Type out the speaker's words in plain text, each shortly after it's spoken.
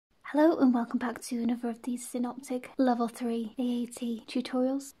Hello and welcome back to another of these Synoptic Level 3 AAT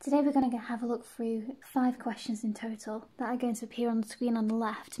tutorials. Today we're going to have a look through 5 questions in total that are going to appear on the screen on the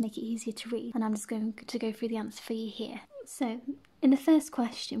left to make it easier to read, and I'm just going to go through the answer for you here. So, in the first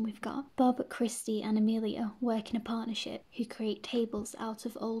question we've got Bob, Christy and Amelia work in a partnership who create tables out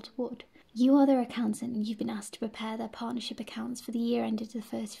of old wood. You are their accountant and you've been asked to prepare their partnership accounts for the year ended the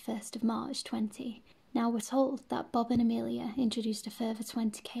 31st of March 20. Now we're told that Bob and Amelia introduced a further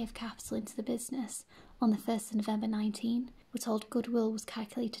 20k of capital into the business on the 1st of November 19. We're told goodwill was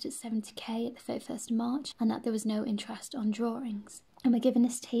calculated at 70k at the 31st of March and that there was no interest on drawings. And we're given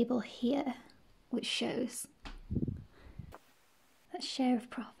this table here which shows that share of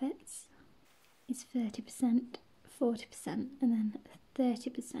profits is 30%, 40% and then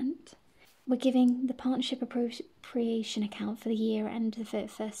 30%. We're giving the partnership appropriation account for the year end the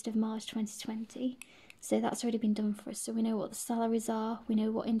 31st of March 2020. So that's already been done for us. So we know what the salaries are, we know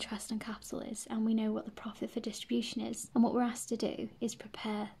what interest on capital is, and we know what the profit for distribution is. And what we're asked to do is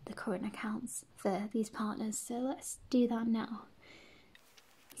prepare the current accounts for these partners. So let's do that now.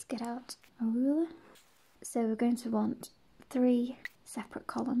 Let's get out a ruler. So we're going to want 3 separate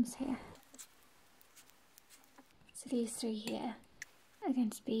columns here. So these 3 here are going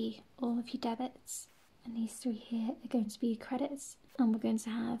to be all of your debits, and these 3 here are going to be your credits. And we're going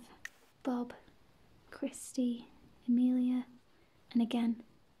to have Bob, Christy, Amelia, and again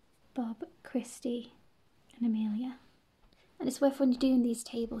Bob, Christy and Amelia. And it's worth when you're doing these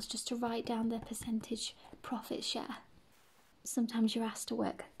tables just to write down their percentage profit share. Sometimes you're asked to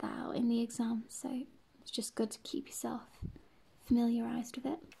work that out in the exam, so it's just good to keep yourself familiarised with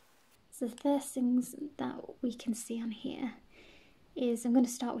it. So the first things that we can see on here is I'm going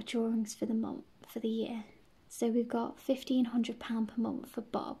to start with drawings for the month, for the year. So we've got £1,500 per month for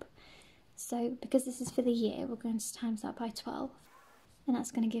Bob. So because this is for the year, we're going to times that by 12, and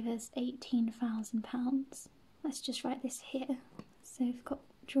that's going to give us £18,000. Let's just write this here. So we've got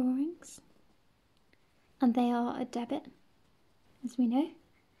drawings, and they are a debit, as we know.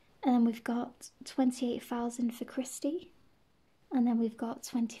 And then we've got 28,000 for Christy, and then we've got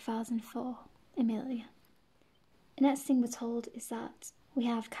 20,000 for Amelia. The next thing we're told is that we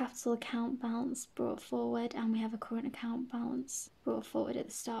have capital account balance brought forward and we have a current account balance brought forward at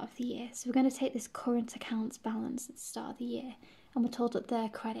the start of the year. So we're going to take this current accounts balance at the start of the year, and we're told that they're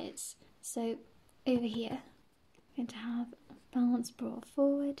credits. So over here we're going to have balance brought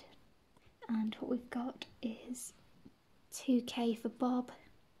forward, and what we've got is 2k for Bob,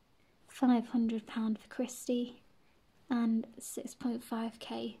 £500 for Christy and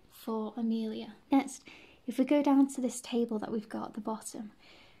 6.5k for Amelia. Next, if we go down to this table that we've got at the bottom,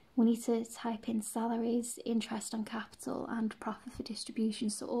 we need to type in salaries, interest on capital and profit for distribution.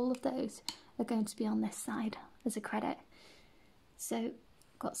 So all of those are going to be on this side as a credit. So we've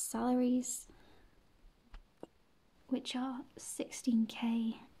got salaries, which are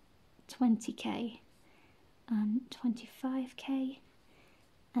 16k, 20k and 25k.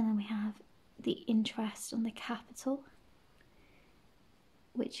 And then we have the interest on the capital,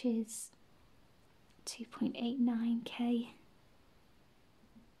 which is 2.89k,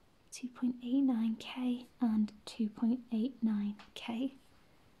 2.89k and 2.89k.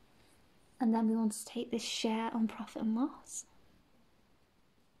 And then we want to take this share on profit and loss,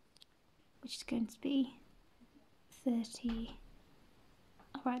 which is going to be 30,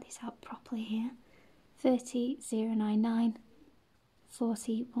 I'll write these out properly here, 30,099,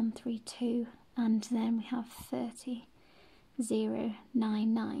 40,132 and then we have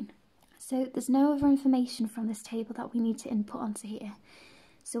 30,099. So there's no other information from this table that we need to input onto here.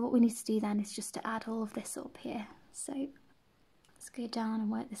 So what we need to do then is just to add all of this up here. So let's go down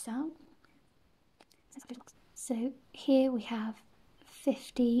and work this out. So here we have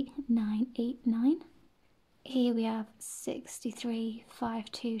 50,989. Here we have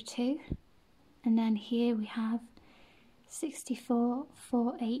 63,522. And then here we have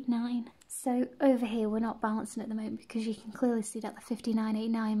 64,489. So over here we're not balancing at the moment because you can clearly see that the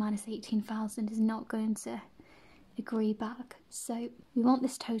 5989 minus 18,000 is not going to agree back. So we want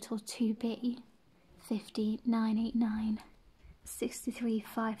this total to be 50,989,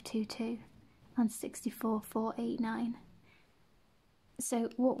 63,522 and 64,489. So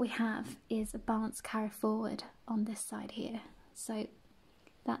what we have is a balance carry forward on this side here. So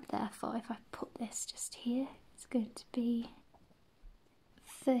that therefore, if I put this just here, it's going to be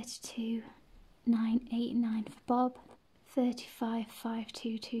 32,989 for Bob,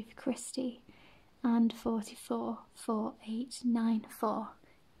 35,522 for Christy, and 44,489 for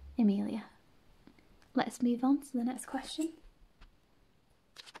Amelia. Let's move on to the next question.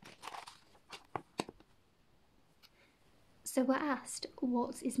 So we're asked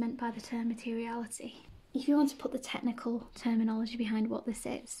what is meant by the term materiality. If you want to put the technical terminology behind what this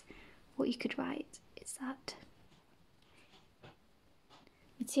is, what you could write is that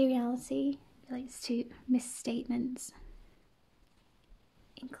materiality relates to misstatements,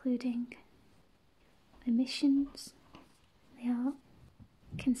 including omissions. They are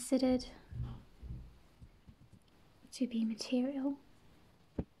considered to be material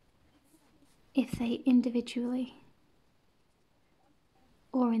if they individually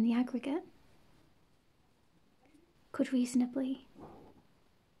or in the aggregate could reasonably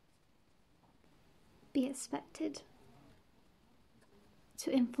be expected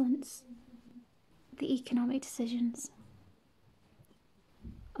to influence the economic decisions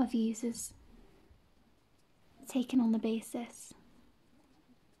of users taken on the basis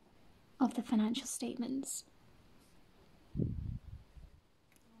of the financial statements.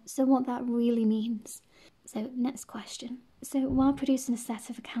 So what that really means. So next question. So while producing a set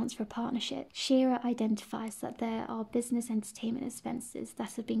of accounts for a partnership, Shearer identifies that there are business entertainment expenses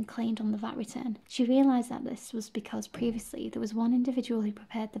that have been claimed on the VAT return. She realised that this was because previously there was one individual who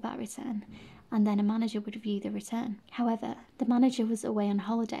prepared the VAT return and then a manager would review the return. However, the manager was away on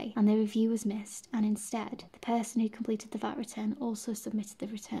holiday and the review was missed, and instead the person who completed the VAT return also submitted the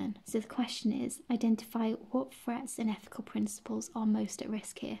return. So the question is, identify what threats and ethical principles are most at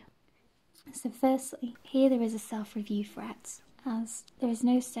risk here. So firstly, here there is a self-review threat, as there is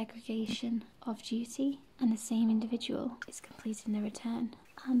no segregation of duty and the same individual is completing the return.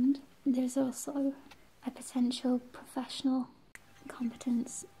 And there is also a potential professional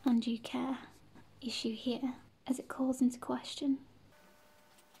competence and due care issue here, as it calls into question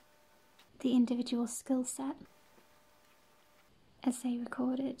the individual skill set as they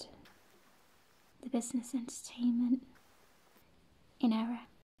recorded the business entertainment in error.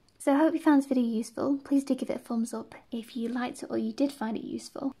 So I hope you found this video useful. Please do give it a thumbs up if you liked it or you did find it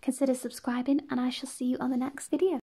useful. Consider subscribing, and I shall see you on the next video.